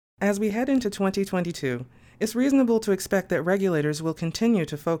As we head into 2022, it's reasonable to expect that regulators will continue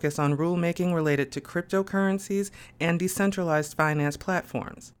to focus on rulemaking related to cryptocurrencies and decentralized finance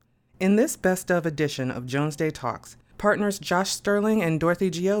platforms. In this best of edition of Jones Day Talks, partners Josh Sterling and Dorothy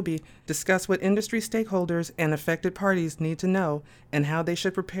Giobbe discuss what industry stakeholders and affected parties need to know and how they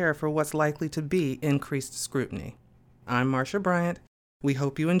should prepare for what's likely to be increased scrutiny. I'm Marcia Bryant. We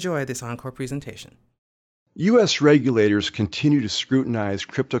hope you enjoy this encore presentation. U.S. regulators continue to scrutinize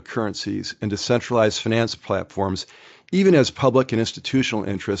cryptocurrencies and decentralized finance platforms, even as public and institutional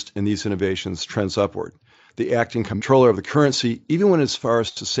interest in these innovations trends upward. The acting comptroller of the currency even went as far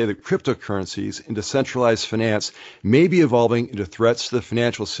as to say that cryptocurrencies and decentralized finance may be evolving into threats to the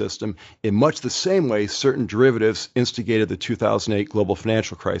financial system in much the same way certain derivatives instigated the 2008 global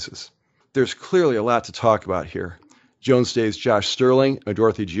financial crisis. There's clearly a lot to talk about here. Jones Day's Josh Sterling and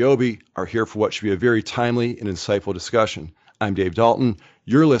Dorothy Giobbe are here for what should be a very timely and insightful discussion. I'm Dave Dalton.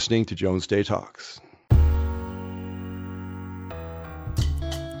 You're listening to Jones Day Talks.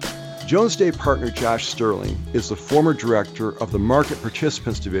 Jones Day partner Josh Sterling is the former director of the Market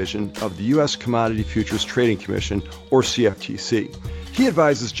Participants Division of the U.S. Commodity Futures Trading Commission, or CFTC. He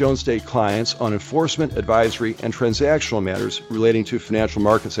advises Jones Day clients on enforcement, advisory, and transactional matters relating to financial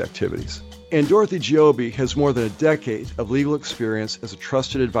markets activities. And Dorothy Giobbe has more than a decade of legal experience as a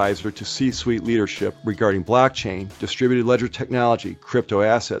trusted advisor to C-suite leadership regarding blockchain, distributed ledger technology, crypto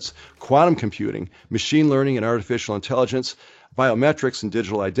assets, quantum computing, machine learning and artificial intelligence, biometrics and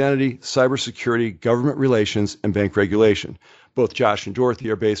digital identity, cybersecurity, government relations, and bank regulation. Both Josh and Dorothy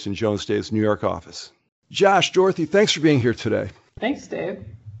are based in Jones Day's New York office. Josh, Dorothy, thanks for being here today. Thanks, Dave.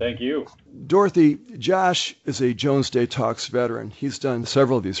 Thank you. Dorothy, Josh is a Jones Day Talks veteran. He's done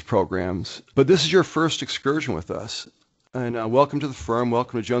several of these programs, but this is your first excursion with us. And welcome to the firm.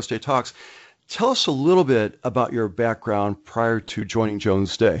 Welcome to Jones Day Talks. Tell us a little bit about your background prior to joining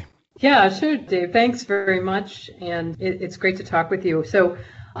Jones Day. Yeah, sure, Dave. Thanks very much. And it's great to talk with you. So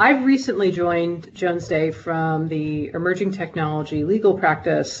I've recently joined Jones Day from the emerging technology legal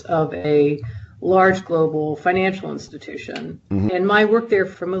practice of a large global financial institution. And my work there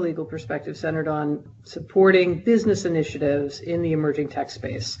from a legal perspective centered on supporting business initiatives in the emerging tech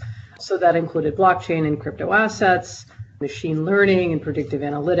space. So that included blockchain and crypto assets, machine learning and predictive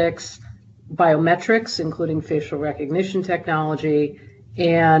analytics, biometrics, including facial recognition technology,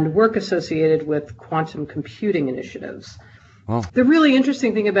 and work associated with quantum computing initiatives. Wow. The really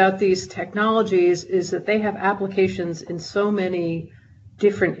interesting thing about these technologies is that they have applications in so many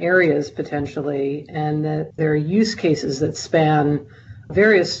different areas potentially, and that there are use cases that span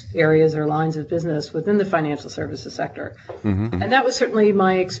various areas or lines of business within the financial services sector. And that was certainly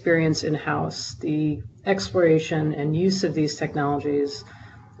my experience in-house. The exploration and use of these technologies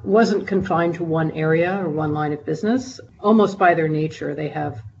wasn't confined to one area or one line of business. Almost by their nature, they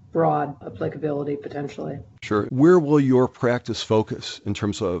have broad applicability potentially. Sure. Where will your practice focus in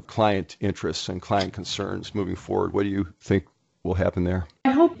terms of client interests and client concerns moving forward? What do you think will happen there? I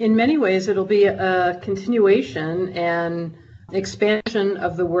hope in many ways it'll be a continuation and expansion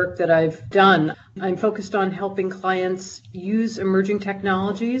of the work that I've done. I'm focused on helping clients use emerging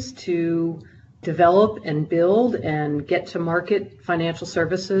technologies to develop and build and get to market financial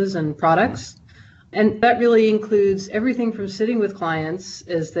services and products. And that really includes everything from sitting with clients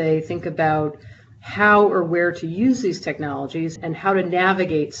as they think about how or where to use these technologies and how to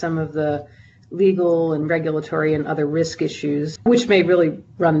navigate some of the legal and regulatory and other risk issues, which may really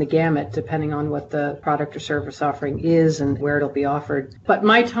run the gamut depending on what the product or service offering is and where it'll be offered. But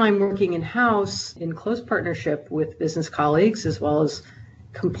my time working in-house in close partnership with business colleagues, as well as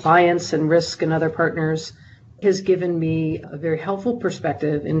compliance and risk and other partners, has given me a very helpful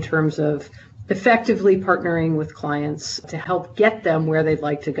perspective in terms of effectively partnering with clients to help get them where they'd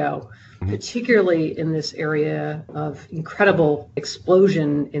like to go, particularly in this area of incredible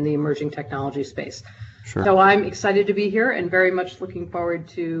explosion in the emerging technology space. Sure. So I'm excited to be here and very much looking forward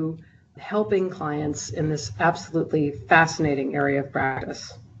to helping clients in this absolutely fascinating area of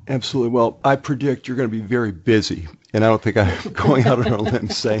practice. Absolutely. Well, I predict you're going to be very busy, and I don't think I'm going out on a limb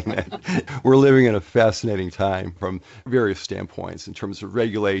saying that. We're living in a fascinating time from various standpoints in terms of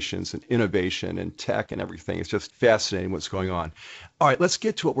regulations and innovation and tech and everything. It's just fascinating what's going on. All right, let's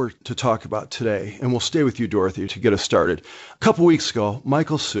get to what we're to talk about today, and we'll stay with you, Dorothy, to get us started. A couple weeks ago,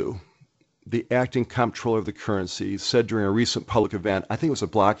 Michael Hsu, the acting comptroller of the currency, said during a recent public event, I think it was a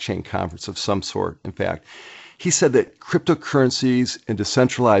blockchain conference of some sort, in fact, he said that cryptocurrencies and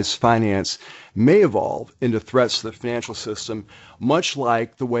decentralized finance may evolve into threats to the financial system, much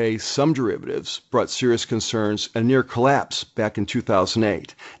like the way some derivatives brought serious concerns and near collapse back in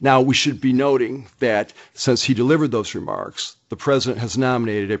 2008. Now, we should be noting that since he delivered those remarks, the president has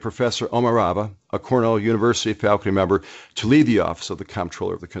nominated a Professor Omarava, a Cornell University faculty member, to lead the office of the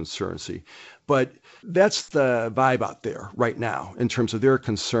Comptroller of the Concernancy. But that's the vibe out there right now in terms of their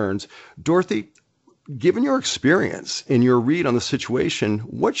concerns. Dorothy, given your experience and your read on the situation,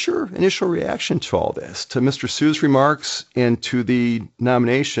 what's your initial reaction to all this, to Mr. Su's remarks and to the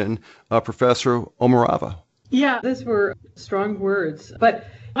nomination of Professor Omarava? Yeah, those were strong words. But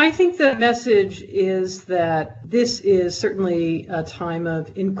I think the message is that this is certainly a time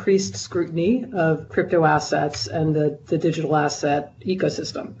of increased scrutiny of crypto assets and the digital asset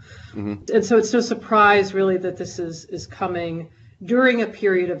ecosystem. Mm-hmm. And so it's no surprise, really, that this is coming during a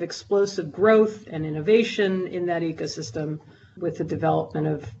period of explosive growth and innovation in that ecosystem, with the development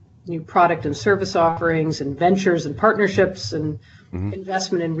of new product and service offerings and ventures and partnerships and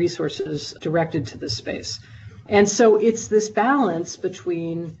investment in resources directed to this space. And so it's this balance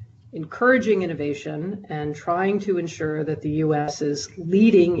between encouraging innovation and trying to ensure that the U.S. is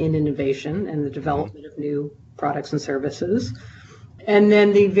leading in innovation and the development of new products and services, and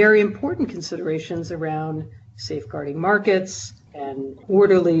then the very important considerations around safeguarding markets and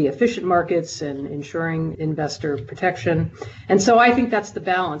orderly, efficient markets and ensuring investor protection. And so I think that's the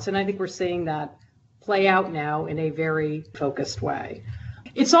balance. And I think we're seeing that play out now in a very focused way.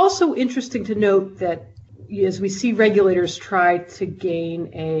 It's also interesting to note that as we see regulators try to gain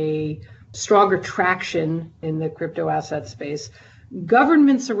a stronger traction in the crypto asset space,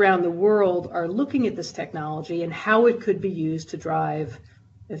 governments around the world are looking at this technology and how it could be used to drive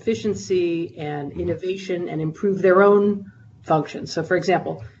efficiency and innovation and improve their own functions. So, for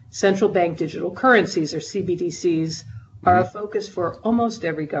example, central bank digital currencies, or CBDCs, are a focus for almost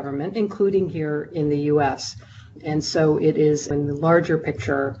every government, including here in the U.S. And so it is, in the larger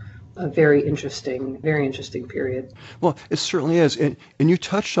picture, a very interesting period. Well, it certainly is. And you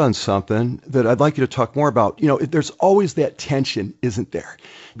touched on something that I'd like you to talk more about. You know, there's always that tension, isn't there,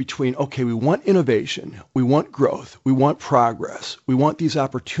 between, okay, we want innovation, we want growth, we want progress, we want these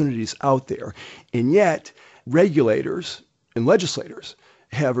opportunities out there. And yet, regulators and legislators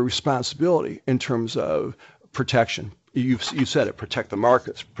have a responsibility in terms of protection. You said it, protect the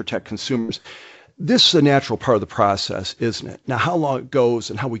markets, protect consumers. This is a natural part of the process, isn't it? Now, how long it goes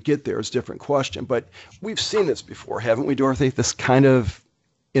and how we get there is a different question, but we've seen this before, haven't we, Dorothy? This kind of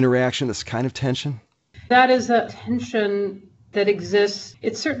interaction, this kind of tension? That is a tension that exists.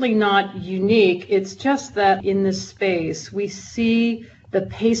 It's certainly not unique. It's just that in this space, we see the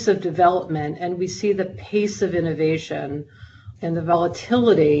pace of development and we see the pace of innovation and the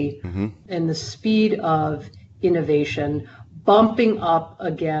volatility and the speed of innovation bumping up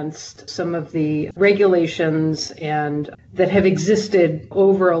against some of the regulations and that have existed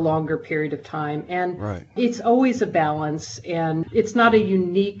over a longer period of time. And It's always a balance, and it's not a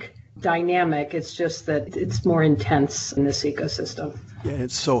unique dynamic. It's just that it's more intense in this ecosystem. Yeah,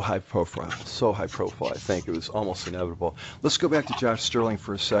 it's so high profile, I think it was almost inevitable. Let's go back to Josh Sterling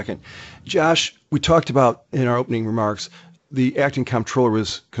for a second. Josh, we talked about in our opening remarks, the acting comptroller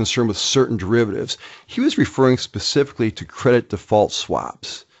was concerned with certain derivatives. He was referring specifically to credit default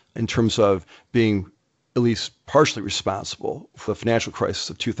swaps in terms of being at least partially responsible for the financial crisis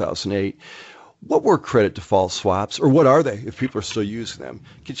of 2008. What were credit default swaps, or what are they if people are still using them?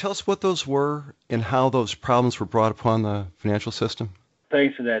 Can you tell us what those were and how those problems were brought upon the financial system?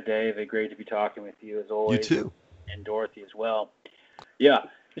 Thanks for that, Dave. Great to be talking with you as always. You too. And Dorothy as well. Yeah.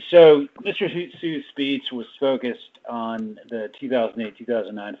 So Mr. Su's speech was focused on the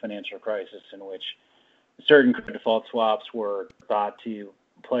 2008-2009 financial crisis, in which certain credit default swaps were thought to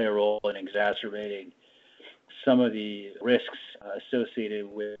play a role in exacerbating some of the risks associated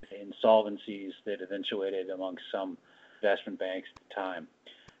with insolvencies that eventuated amongst some investment banks at the time.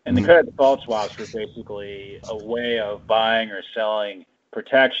 And the credit default swaps were basically a way of buying or selling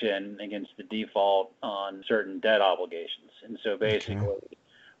protection against the default on certain debt obligations. And so basically,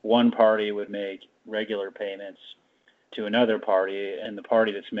 one party would make regular payments to another party, and the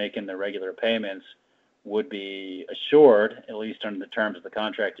party that's making the regular payments would be assured, at least under the terms of the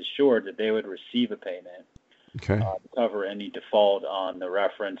contract, assured that they would receive a payment to cover any default on the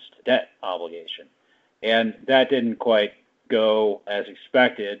referenced debt obligation. And that didn't quite go as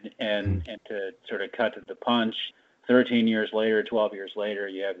expected, and to sort of cut to the punch, 13 years later, 12 years later,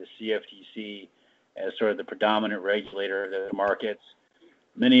 you have the CFTC as sort of the predominant regulator of the markets.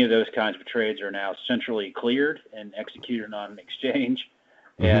 Many of those kinds of trades are now centrally cleared and executed on an exchange,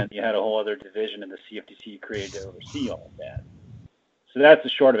 and you had a whole other division of the CFTC created to oversee all of that. So that's the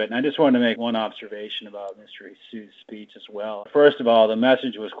short of it. And I just wanted to make one observation about Mr. Su's speech as well. First of all, the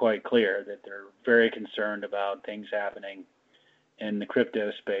message was quite clear that they're very concerned about things happening in the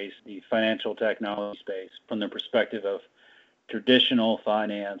crypto space, the financial technology space, from the perspective of traditional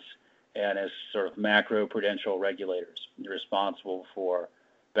finance and as sort of macro-prudential regulators. You're responsible for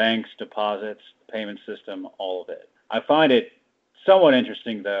banks, deposits, payment system, all of it. I find it somewhat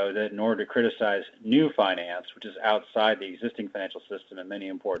interesting, though, that in order to criticize new finance, which is outside the existing financial system in many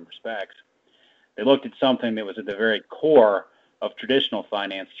important respects, they looked at something that was at the very core of traditional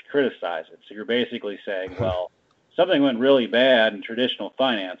finance to criticize it. So you're basically saying, well, something went really bad in traditional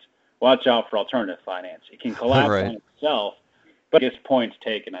finance, watch out for alternative finance. It can collapse Right. on itself, but its point's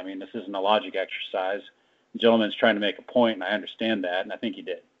taken. I mean, this isn't a logic exercise. The gentleman's trying to make a point, and I understand that, and I think he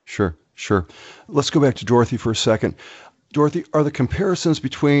did. Sure. Let's go back to Dorothy for a second. Dorothy, are the comparisons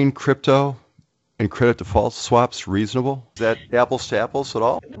between crypto and credit default swaps reasonable? Is that apples to apples at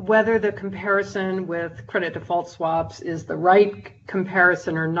all? Whether the comparison with credit default swaps is the right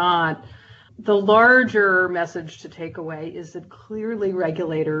comparison or not, the larger message to take away is that clearly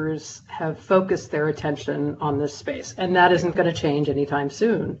regulators have focused their attention on this space, and that isn't going to change anytime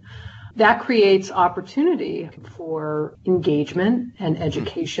soon. That creates opportunity for engagement and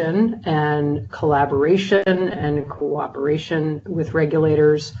education and collaboration and cooperation with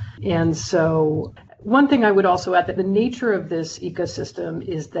regulators. And so one thing I would also add, that the nature of this ecosystem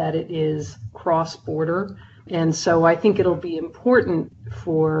is that it is cross-border. And so I think it'll be important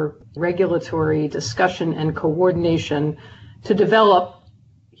for regulatory discussion and coordination to develop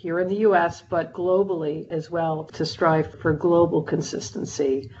here in the US, but globally as well, to strive for global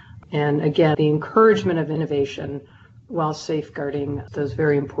consistency. And again, the encouragement of innovation while safeguarding those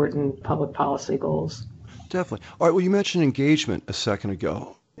very important public policy goals. Definitely. All right, well, you mentioned engagement a second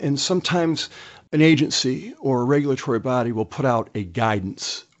ago. And sometimes an agency or a regulatory body will put out a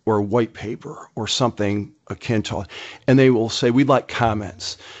guidance or a white paper or something akin to it, and they will say, we'd like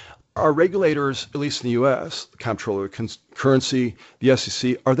comments. Are regulators, at least in the U.S., the Comptroller of Currency, the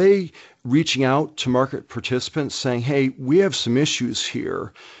SEC, are they reaching out to market participants saying, hey, we have some issues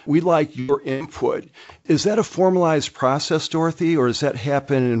here. We'd like your input. Is that a formalized process, Dorothy, or does that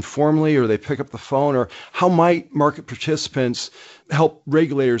happen informally, or they pick up the phone? Or how might market participants help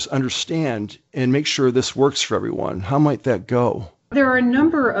regulators understand and make sure this works for everyone? How might that go? There are a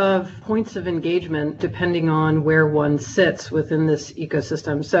number of points of engagement depending on where one sits within this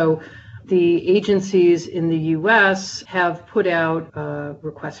ecosystem. So the agencies in the U.S. have put out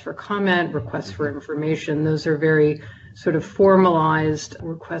requests for comment, requests for information. Those are very sort of formalized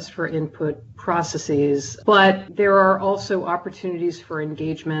requests for input processes. But there are also opportunities for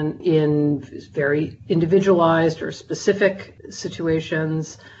engagement in very individualized or specific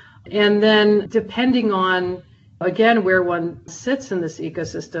situations. And then depending on, again, where one sits in this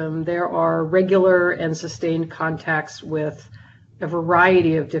ecosystem, there are regular and sustained contacts with a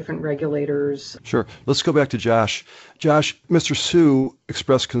variety of different regulators. Sure. Let's go back to Josh. Josh, Mr. Hsu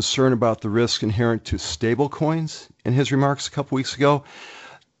expressed concern about the risk inherent to stablecoins in his remarks a couple weeks ago.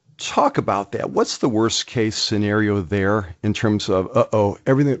 Talk about that. What's the worst case scenario there in terms of,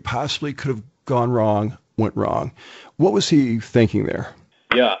 everything that possibly could have gone wrong went wrong? What was he thinking there?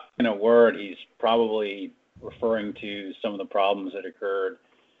 Yeah, in a word, he's probably referring to some of the problems that occurred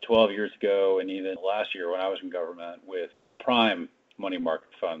 12 years ago and even last year when I was in government with prime money market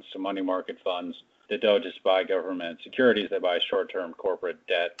funds. So money market funds that don't just buy government securities, they buy short-term corporate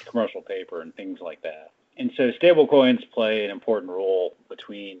debt, commercial paper, and things like that. And so stablecoins play an important role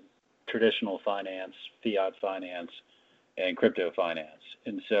between traditional finance, fiat finance, and crypto finance.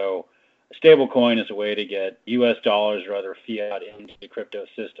 And so a stablecoin is a way to get U.S. dollars or other fiat into the crypto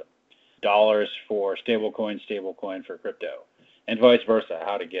system. Dollars for stablecoin for crypto, and vice versa,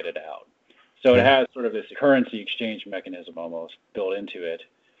 how to get it out. So it has sort of this currency exchange mechanism almost built into it.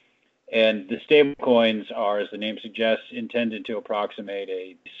 And the stablecoins are, as the name suggests, intended to approximate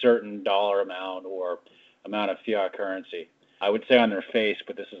a certain dollar amount or amount of fiat currency. I would say on their face,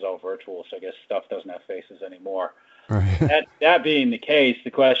 but this is all virtual, so I guess stuff doesn't have faces anymore. Right. That being the case,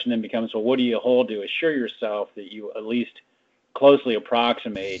 the question then becomes, well, what do you hold to assure yourself that you at least closely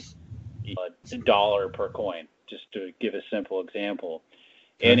approximate a dollar per coin, just to give a simple example.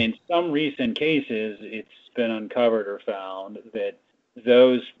 And in some recent cases, it's been uncovered or found that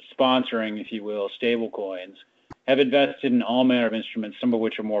those sponsoring, if you will, stable coins have invested in all manner of instruments, some of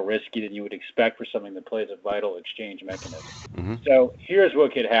which are more risky than you would expect for something that plays a vital exchange mechanism. Mm-hmm. So here's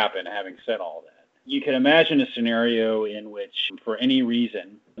what could happen, having said all that. You can imagine a scenario in which, for any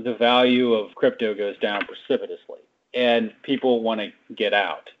reason, the value of crypto goes down precipitously. And people want to get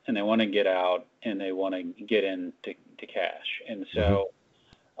out, and they want to get out, and they want to get into cash. And so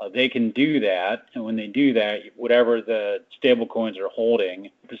they can do that, and when they do that, whatever the stable coins are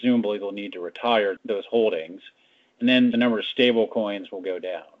holding, presumably they'll need to retire those holdings, and then the number of stable coins will go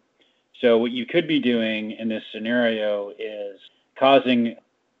down. So what you could be doing in this scenario is causing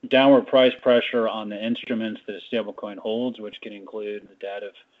downward price pressure on the instruments that a stablecoin holds, which can include the debt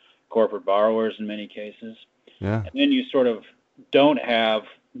of corporate borrowers in many cases. Yeah. And then you sort of don't have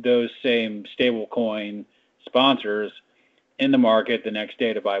those same stablecoin sponsors in the market the next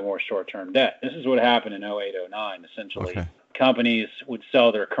day to buy more short-term debt. This is what happened in 08, 09. Essentially, Okay. companies would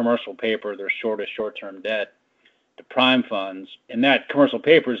sell their commercial paper, their short-term debt, to prime funds, and that commercial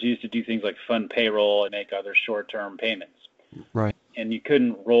paper is used to do things like fund payroll and make other short-term payments. Right. And you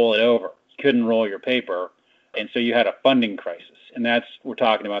couldn't roll it over. You couldn't roll your paper, and so you had a funding crisis. And we're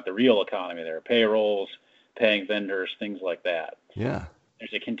talking about the real economy there, payrolls, paying vendors, things like that. Yeah.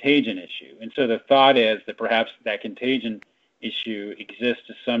 There's a contagion issue. And so the thought is that perhaps that contagion issue exists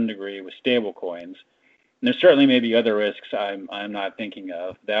to some degree with stablecoins. And there certainly may be other risks I'm not thinking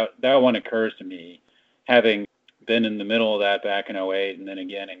of. That one occurs to me, having been in the middle of that back in 08 and then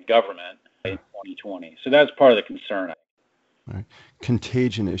again in government in 2020. So that's part of the concern. Right.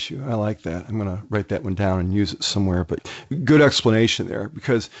 Contagion issue. I like that. I'm going to write that one down and use it somewhere. But good explanation there,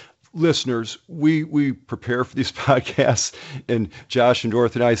 because listeners, we prepare for these podcasts, and Josh and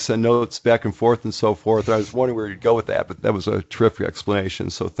Dorothy and I send notes back and forth and so forth. I was wondering where you'd go with that, but that was a terrific explanation.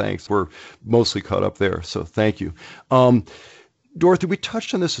 So thanks. We're mostly caught up there. So thank you. Dorothy, we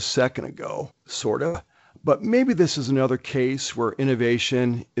touched on this a second ago, sort of. But maybe this is another case where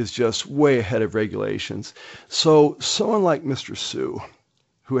innovation is just way ahead of regulations. So someone like Mr. Hsu,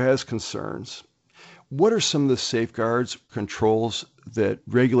 who has concerns, what are some of the safeguards, controls that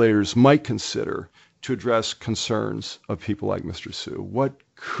regulators might consider to address concerns of people like Mr. Hsu? What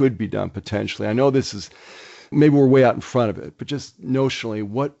could be done potentially? I know this is, maybe we're way out in front of it, but just notionally,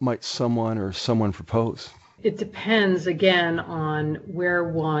 what might someone propose? It depends, again, on where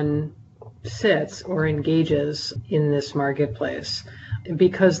one sits or engages in this marketplace,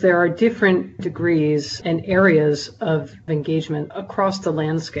 because there are different degrees and areas of engagement across the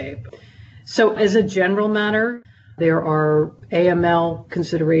landscape. So as a general matter, there are AML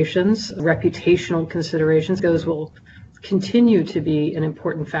considerations, reputational considerations. Those will continue to be an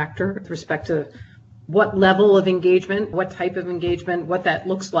important factor with respect to what level of engagement, what type of engagement, what that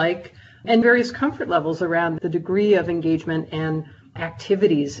looks like, and various comfort levels around the degree of engagement and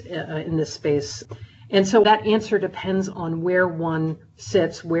activities in this space. And so that answer depends on where one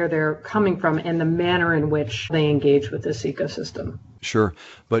sits, where they're coming from, and the manner in which they engage with this ecosystem. Sure.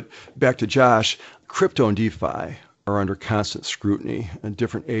 But back to Josh, crypto and DeFi are under constant scrutiny, and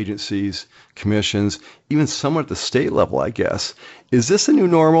different agencies, commissions, even somewhat at the state level, I guess. Is this a new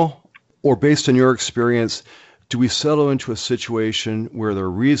normal? Or based on your experience, do we settle into a situation where there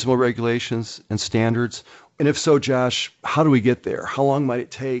are reasonable regulations and standards? And if so, Josh, how do we get there? How long might it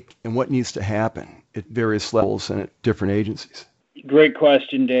take, and what needs to happen at various levels and at different agencies? Great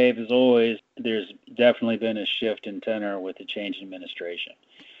question, Dave. As always, there's definitely been a shift in tenor with the change in administration.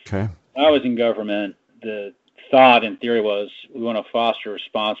 Okay. When I was in government, the thought and theory was we want to foster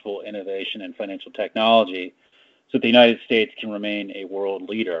responsible innovation in financial technology so that the United States can remain a world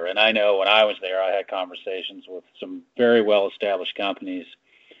leader. And I know when I was there, I had conversations with some very well-established companies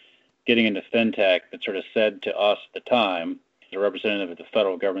getting into fintech that sort of said to us at the time, as a representative of the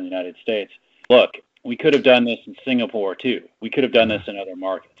federal government of the United States, look, we could have done this in Singapore too. We could have done this in other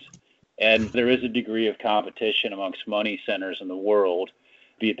markets. And there is a degree of competition amongst money centers in the world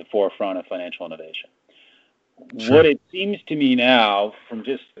to be at the forefront of financial innovation. Sure. What it seems to me now, from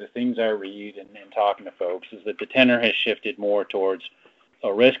just the things I read and talking to folks, is that the tenor has shifted more towards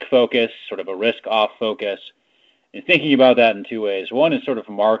a risk focus, sort of a risk-off focus, and thinking about that in two ways. One is sort of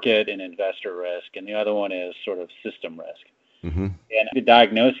market and investor risk, and the other one is sort of system risk. Mm-hmm. And the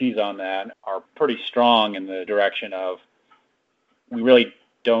diagnoses on that are pretty strong in the direction of we really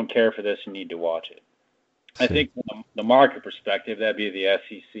don't care for this and need to watch it. I think from the market perspective, that'd be the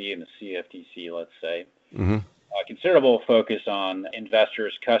SEC and the CFTC, let's say. Mm-hmm. Considerable focus on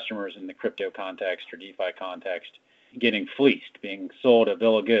investors, customers in the crypto context or DeFi context getting fleeced, being sold a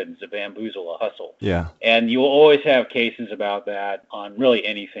bill of goods, a bamboozle, a hustle. Yeah. And you'll always have cases about that on really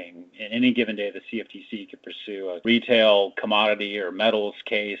anything. In any given day, the CFTC could pursue a retail commodity or metals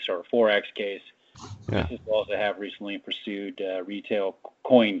case or a Forex case, just as well as they have recently pursued retail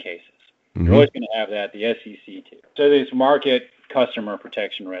coin cases. Mm-hmm. You're always going to have that, the SEC too. So there's market, customer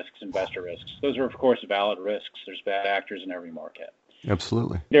protection risks, investor risks. Those are, of course, valid risks. There's bad actors in every market.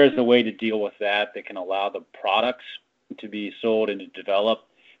 Absolutely. There's a way to deal with that can allow the products to be sold and to develop,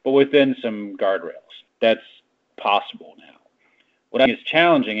 but within some guardrails. That's possible now. What I think is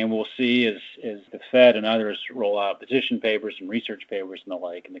challenging, and we'll see as the Fed and others roll out position papers and research papers and the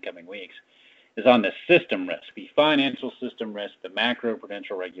like in the coming weeks, is on the system risk, the financial system risk, the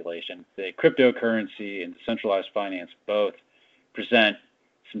macro-prudential regulation. The cryptocurrency and decentralized finance both present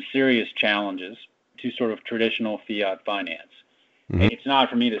some serious challenges to sort of traditional fiat finance. Mm-hmm. And it's not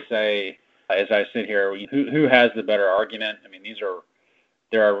for me to say, as I sit here, who has the better argument. I mean,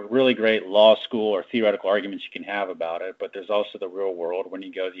 there are really great law school or theoretical arguments you can have about it, but there's also the real world. When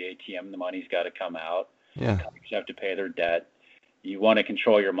you go to the ATM, the money's got to come out. Yeah. Countries have to pay their debt. You want to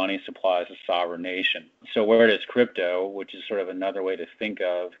control your money supply as a sovereign nation. So where does crypto, which is sort of another way to think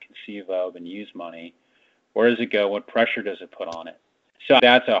of, conceive of, and use money, where does it go? What pressure does it put on it? So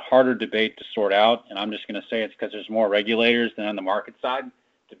that's a harder debate to sort out, and I'm just going to say it's because there's more regulators than on the market side,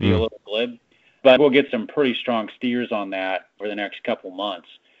 to be a little glib. But we'll get some pretty strong steers on that for the next couple months.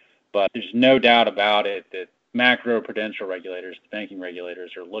 But there's no doubt about it that macro-prudential regulators, the banking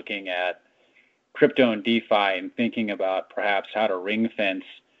regulators, are looking at crypto and DeFi and thinking about perhaps how to ring-fence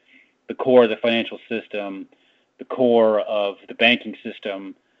the core of the financial system, the core of the banking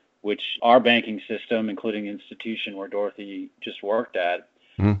system, which our banking system, including the institution where Dorothy just worked at,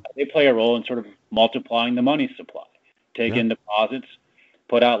 they play a role in sort of multiplying the money supply. Take in deposits,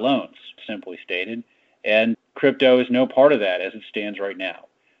 put out loans, simply stated. And crypto is no part of that as it stands right now.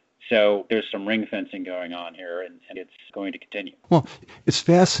 So there's some ring fencing going on here, and it's going to continue. Well, it's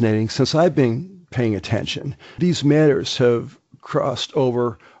fascinating. Since I've been paying attention, these matters have crossed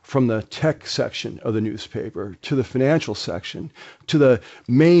over from the tech section of the newspaper to the financial section to the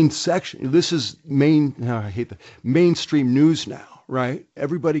main section. This is mainstream news now, right?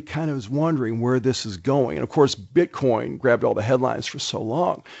 Everybody kind of is wondering where this is going. And of course, Bitcoin grabbed all the headlines for so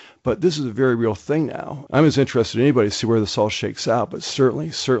long, but this is a very real thing now. I'm as interested as anybody to see where this all shakes out, but certainly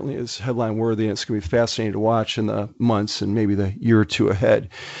is headline worthy, and it's going to be fascinating to watch in the months and maybe the year or two ahead.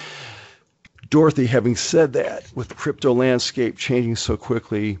 Dorothy, having said that, with the crypto landscape changing so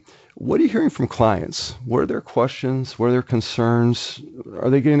quickly, what are you hearing from clients? What are their questions? What are their concerns? Are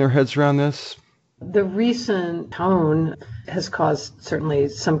they getting their heads around this? The recent tone has caused certainly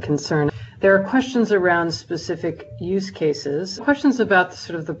some concern. There are questions around specific use cases, questions about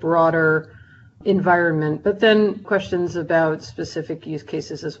sort of the broader environment, but then questions about specific use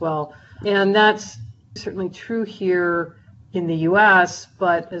cases as well. And that's certainly true here in the U.S.,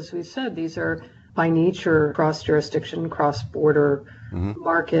 but as we said, these are by nature cross-jurisdiction, cross-border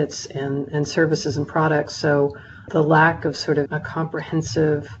markets and services and products. So the lack of sort of a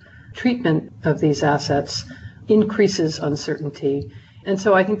comprehensive treatment of these assets increases uncertainty. And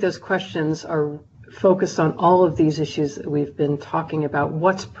so I think those questions are focused on all of these issues that we've been talking about.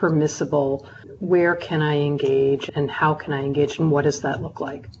 What's permissible? Where can I engage? And how can I engage? And what does that look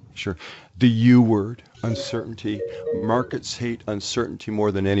like? Sure. The U word, uncertainty. Markets hate uncertainty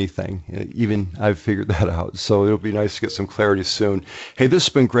more than anything. Even I've figured that out. So it'll be nice to get some clarity soon. Hey, this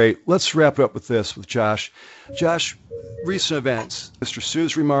has been great. Let's wrap it up with this with Josh. Josh, recent events, Mr.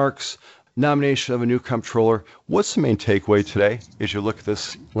 Su's remarks, nomination of a new comptroller. What's the main takeaway today as you look at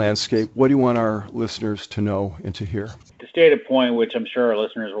this landscape? What do you want our listeners to know and to hear? To state a point, which I'm sure our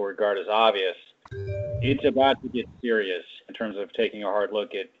listeners will regard as obvious, it's about to get serious in terms of taking a hard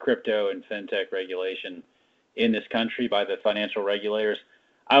look at crypto and fintech regulation in this country by the financial regulators.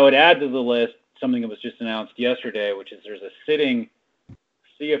 I would add to the list something that was just announced yesterday, which is there's a sitting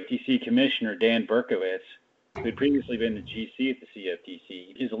CFTC commissioner, Dan Berkowitz, who had previously been the GC at the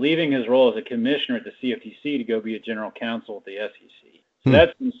CFTC, is leaving his role as a commissioner at the CFTC to go be a general counsel at the SEC. So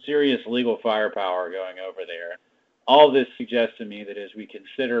that's some serious legal firepower going over there. All this suggests to me that as we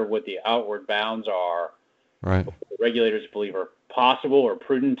consider what the outward bounds are, right, what the regulators believe are possible or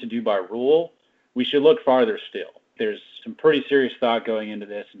prudent to do by rule, we should look farther still. There's some pretty serious thought going into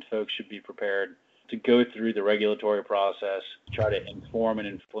this, and folks should be prepared to go through the regulatory process, try to inform and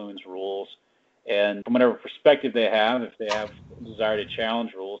influence rules, and from whatever perspective they have, if they have a desire to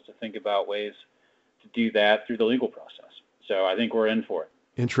challenge rules, to think about ways to do that through the legal process. So I think we're in for it.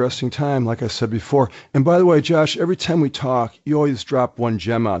 Interesting time, like I said before. And by the way, Josh, every time we talk, you always drop one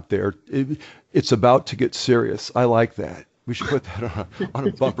gem out there. It's about to get serious. I like that. We should put that on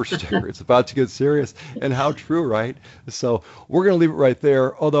a bumper sticker. It's about to get serious. And how true, right? So we're going to leave it right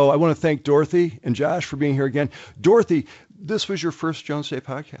there. Although I want to thank Dorothy and Josh for being here again. Dorothy, this was your first Jones Day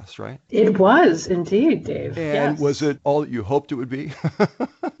podcast, right? It was indeed, Dave. And was it all that you hoped it would be?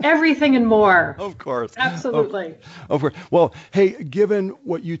 Everything and more. Of course. Absolutely. Of course. Well, hey, given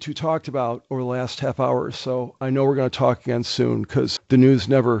what you two talked about over the last half hour or so, I know we're going to talk again soon because the news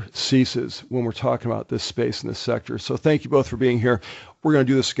never ceases when we're talking about this space and this sector. So thank you both for being here. We're going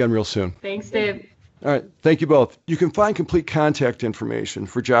to do this again real soon. Thanks, Dave. All right. Thank you both. You can find complete contact information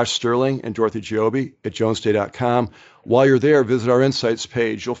for Josh Sterling and Dorothy Giobbe at jonesday.com. While you're there, visit our Insights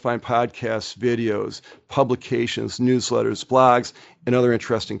page. You'll find podcasts, videos, publications, newsletters, blogs, and other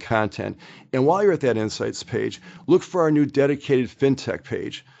interesting content. And while you're at that Insights page, look for our new dedicated FinTech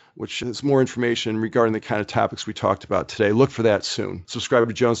page, which has more information regarding the kind of topics we talked about today. Look for that soon. Subscribe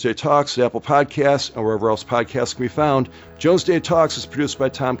to Jones Day Talks at Apple Podcasts and wherever else podcasts can be found. Jones Day Talks is produced by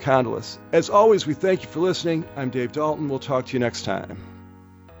Tom Condolis. As always, we thank you for listening. I'm Dave Dalton. We'll talk to you next time.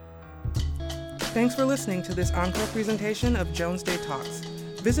 Thanks for listening to this encore presentation of Jones Day Talks.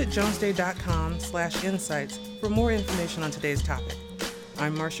 Visit jonesday.com/insights for more information on today's topic.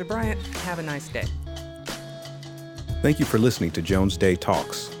 I'm Marcia Bryant. Have a nice day. Thank you for listening to Jones Day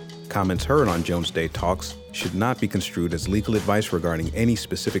Talks. Comments heard on Jones Day Talks should not be construed as legal advice regarding any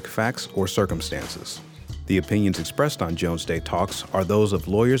specific facts or circumstances. The opinions expressed on Jones Day Talks are those of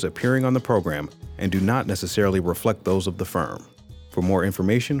lawyers appearing on the program and do not necessarily reflect those of the firm. For more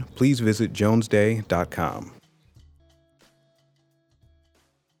information, please visit jonesday.com.